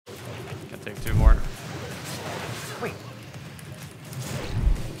Can take 2 more. Wait.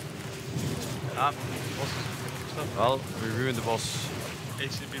 Boss stuff. Well, we ruined the boss.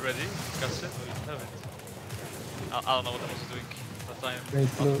 HCB ready? Cast it? Or you have it? I don't know what the boss is doing. But I am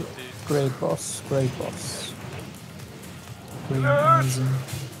Great blue. absolutely... Great boss. Great boss. Really amazing.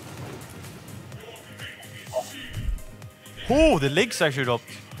 Oh, the legs actually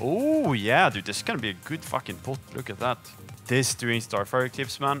dropped. Oh, yeah, dude. This is gonna be a good fucking pot. Look at that. This doing Starfire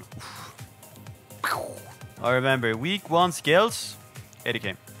clips, man. Oof. I remember week 1 scales,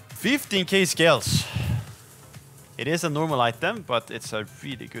 80k. 15k scales. It is a normal item, but it's a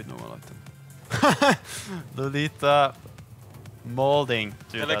really good normal item. Lolita molding.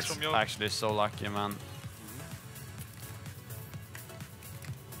 Dude, Alex that's from York. actually so lucky, man.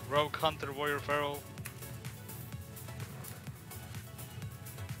 Rogue, Hunter, Warrior, Feral.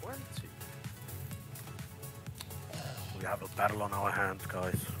 20. We have a battle on our hands,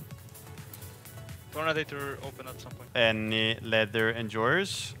 guys. Tornadator open at some point. Any leather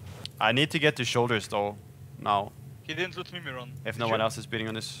endurers? I need to get the shoulders though, now. He didn't loot Mimiron. If no one else is bidding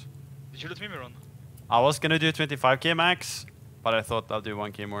on this. Did you loot Mimiron? I was gonna do 25k max, but I thought I'll do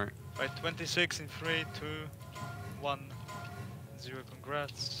 1k more. Right, 26 in 3, 2, 1, 0.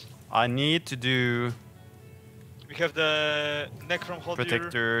 Congrats. I need to do We have the Necrom Hodger.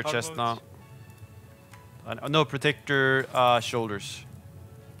 protector hard chest mode. now. No, protector shoulders.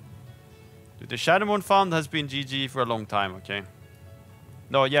 Dude, the Shadowmoon Fund has been GG for a long time, okay?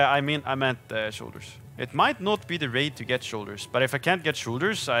 No, yeah, I meant shoulders. It might not be the raid to get shoulders, but if I can't get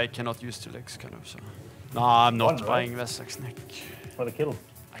shoulders, I cannot use the legs, kind of, so... No, I'm not One, buying Vesak's neck. For the kill.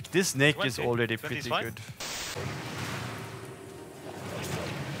 Like, this neck is 20. already 20 is pretty fine. good.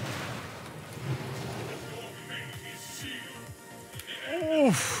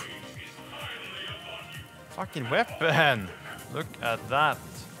 Oof! Fucking weapon! Look at that.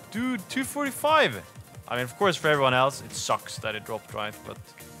 Dude, 245! I mean, of course, for everyone else, it sucks that it dropped, right? But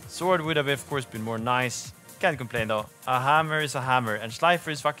sword would have, of course, been more nice. Can't complain, though. A hammer is a hammer. And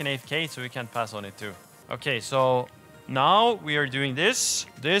Schleifer is fucking AFK, so we can't pass on it, too. Okay, so now we are doing this.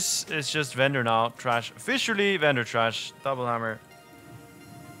 This is just vendor now. Trash. Officially vendor trash. Double hammer.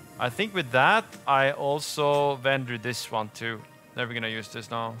 I think with that, I also vendor this one, too. Never gonna use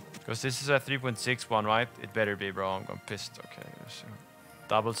this now. Because this is a 3.6 one, right? It better be, bro. I'm going pissed. Okay, so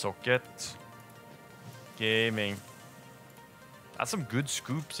double socket. Gaming. That's some good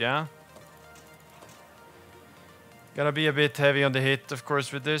scoops, yeah? Gonna be a bit heavy on the hit, of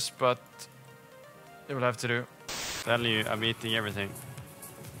course, with this, but it will have to do. Telling you, I'm eating everything.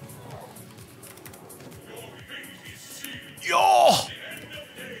 Yo!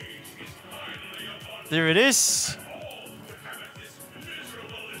 There it is.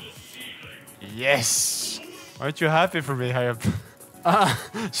 Yes! Aren't you happy for me, Hayab?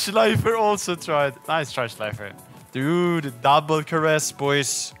 Schleifer also tried. Nice try, Schleifer. Dude, double caress,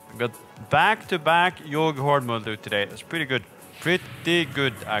 boys. Got back-to-back Yog Horde mode loot today. That's pretty good. Pretty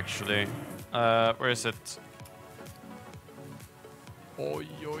good, actually. Where is it? Oi,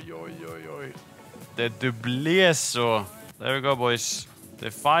 oi, oi, oi, oi. The Dubleso. There we go, boys. The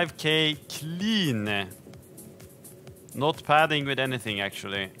 5k clean. Not padding with anything,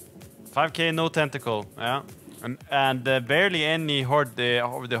 actually. 5k, no tentacle, yeah. And barely any horde,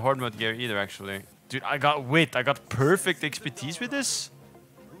 the horde mode gear either, actually. Dude, I got perfect expertise with this.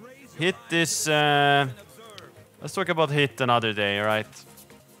 Hit this, let's talk about hit another day, alright?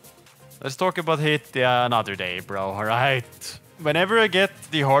 Let's talk about hit another day, bro, alright? Whenever I get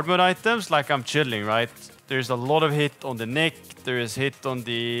the horde mode items, like I'm chilling, right? There's a lot of hit on the neck, there is hit on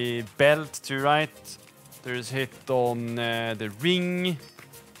the belt too, right? There's hit on the ring.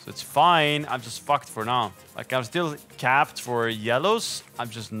 So it's fine, I'm just fucked for now. Like, I'm still capped for yellows, I'm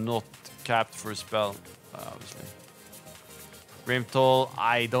just not capped for spell, obviously. Grimtoll,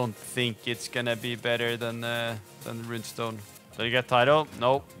 I don't think it's gonna be better than Runestone. Did you get title?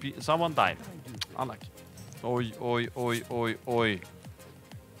 No, someone died. Unlucky. Oi, oi, oi, oi, oi.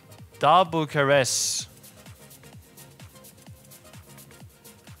 Double caress.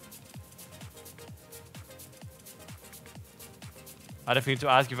 I had a feeling to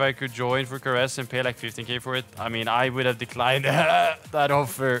ask if I could join for Caress and pay like 15k for it. I mean, I would have declined that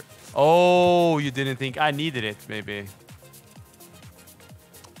offer. Oh, you didn't think I needed it, maybe.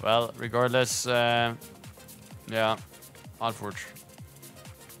 Well, regardless, yeah, unfortunate.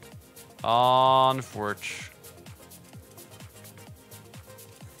 Unfortunate.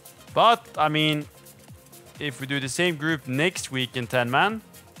 But, I mean, if we do the same group next week in 10-man,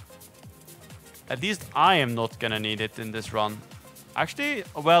 at least I am not gonna need it in this run. Actually,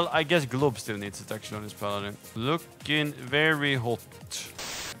 well, I guess Glob still needs it actually on his paladin. Looking very hot.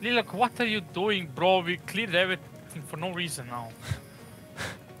 Lilac, what are you doing, bro? We cleared everything for no reason now.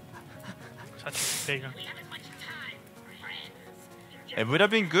 Such a pagan. It would have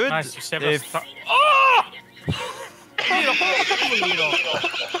been good Nice, you saved if... us. Oh! Lilo, come on, Lilo.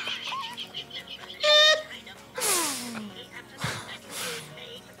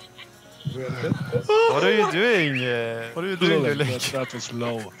 What are you doing? What are you doing, Lilek? That was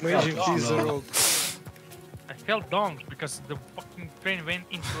low. Imagine he's a rogue. I fell down because the fucking train went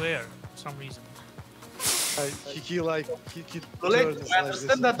into air for some reason. He Lolek, turned his I like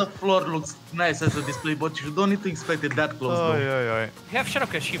understand that the floor looks nice as a display, but you don't need to inspect it that close, Oh, though. yeah. We have Shadow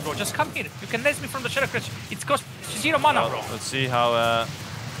Crash here, bro. Just come here. You can lace me from the Shadow Crash. It costs 0 mana, bro. Let's see how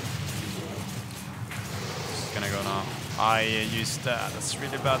this is gonna go now. I used that's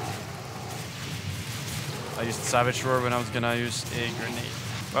really bad. I used Savage Roar when I was gonna use a grenade.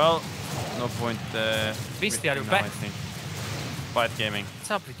 Well, no point. Beastie, are you now, back? I think. Fight gaming.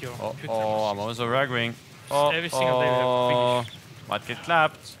 What's up with your computer? Oh, I'm also ragging. Oh, Every single day we have finish. might get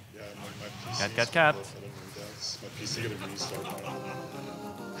clapped. Cat. My PC gonna restart now.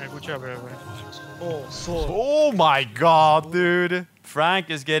 Yeah, good job, everybody. Oh, sword. Oh my god, dude! Frank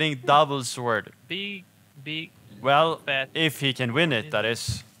is getting double sword. Big. Well, Fat. if he can win it, that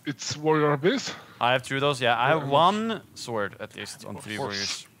is. It's Warrior Abyss. I have 2 of those, yeah. I have 1 sword at least on 3 course.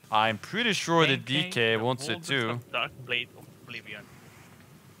 warriors. I'm pretty sure the DK wants it too. Dark Blade of Oblivion.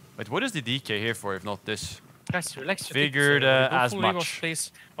 Wait, what is the DK here for if not this? Guys, relax. Figured, don't as leave us, much.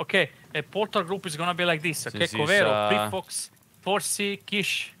 please. Okay, a portal group is gonna be like this. Okay, This is, Covero, Prefox, Forcy,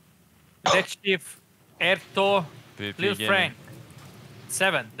 Kish, Deck Chief, Erto, PP Lil gaming. Frank.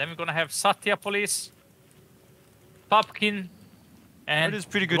 7. Then we're gonna have Satya Police, Pumpkin, and That is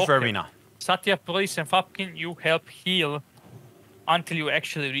pretty good for Rocket. arena. Satya Police and Pumpkin, you help heal until you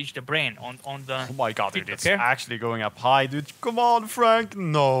actually reach the brain on the. Oh my god, dude, pit, it's okay? actually going up high, dude. Come on, Frank.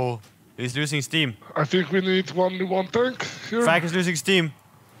 No. He's losing steam. I think we need only one tank here. Frank is losing steam.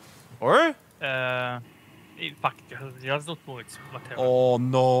 Or? Fuck, just don't do it. Whatever. Oh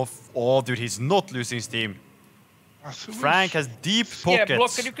no. Oh, dude, he's not losing steam. As we Frank wish. has deep Yeah, pockets.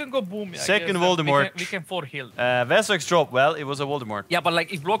 Blocker, you can go boom. I Second guess, Voldemort. We can 4 heal. Vesox drop. Well, it was a Voldemort. Yeah, but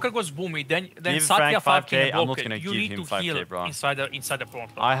like if Blocker goes boomy, then Give Satya Frank 5K, 5K and I'm not Blocker, gonna you give need him to 5K, heal bro. inside the portal.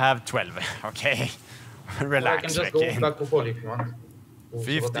 I have 12. Okay. I Relax, can just go Becky. back to Holy if you want.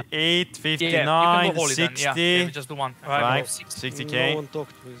 58, Yeah, you 59, can go volley 60. then. Yeah, we just do one. Frank, 60. 60k. No one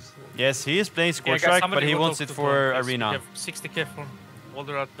talked with. Yes, he is playing Yeah, Scorch guys, Strike, but somebody he go wants talk it to for Paul, please. arena. We have 60k for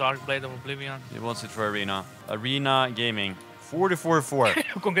Boulder Dark Blade of Oblivion. He wants it for arena. Arena gaming.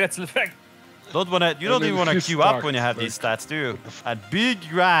 44-4. Congrats, Frank. Don't wanna. You don't And even then wanna his queue up start, when you have like- these stats, do you? And big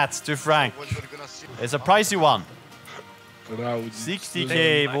rats to Frank. It's a pricey one. But now we need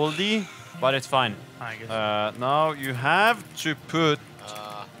 60k Voldy, but it's fine. I guess. Now you have to put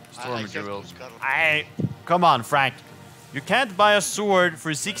Storm Jewel. Come on, Frank. You can't buy a sword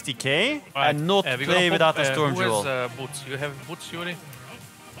for 60k and not we're gonna play pop, without a Storm who Jewel. has boots? You have boots, Yuri?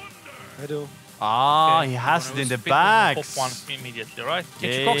 I do. Ah, Okay, he we're has gonna it in the spin and bags. Pop one immediately, right?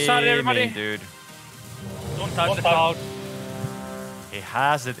 Get your cocks out, Gaming, everybody. dude. Don't touch the cloud. He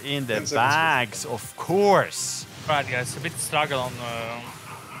has it in the 10 seconds. bags, of course. Right, guys, a bit struggle on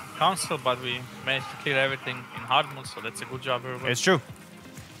council, but we managed to clear everything in hard mode, so that's a good job, everybody. It's true.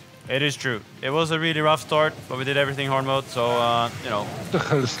 It is true. It was a really rough start, but we did everything hard mode, so, you know. What the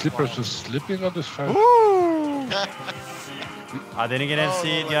hell is Slippers just slipping on this fight? Woo! I didn't get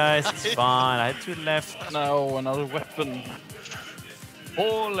MC, guys. It's fine. I had 2 left. Now another weapon.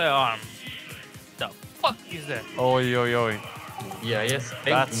 Holy arm. The fuck is that? Oi, oi, oi. Yeah, yes.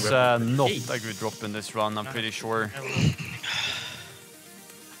 That's not a good drop in this run, I'm pretty sure.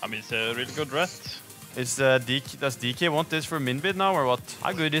 I mean, it's a really good rest. Is DK, does DK want this for min bid now or what?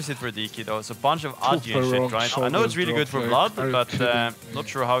 How good is it for DK though? It's a bunch of Agi and shit, right? I know it's really good for blood, but not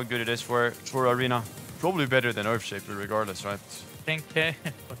sure how good it is for arena. Probably better than Earthshaper regardless, right? 10k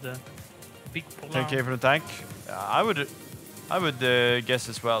for the big polar. 10k for the tank. I would guess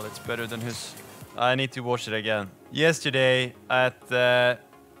as well. It's better than his. I need to watch it again. Yesterday at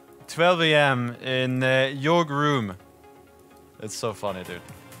 12 a.m. in Yog room. It's so funny, dude.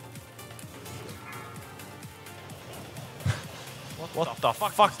 What the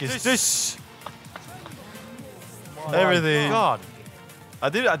fuck is this? Everything. God. I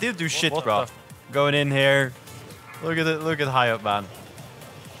did do shit, bro. Going in here. Look at it. Look at high up, man.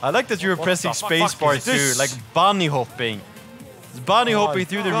 I like that you were pressing spacebar too, like bunny hopping. It's bunny hopping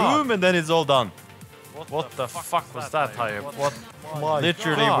through the room and then it's all done. What the fuck was that high up? What?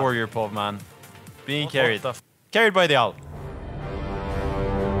 Literally warrior pop, man. Being carried. Carried by the owl.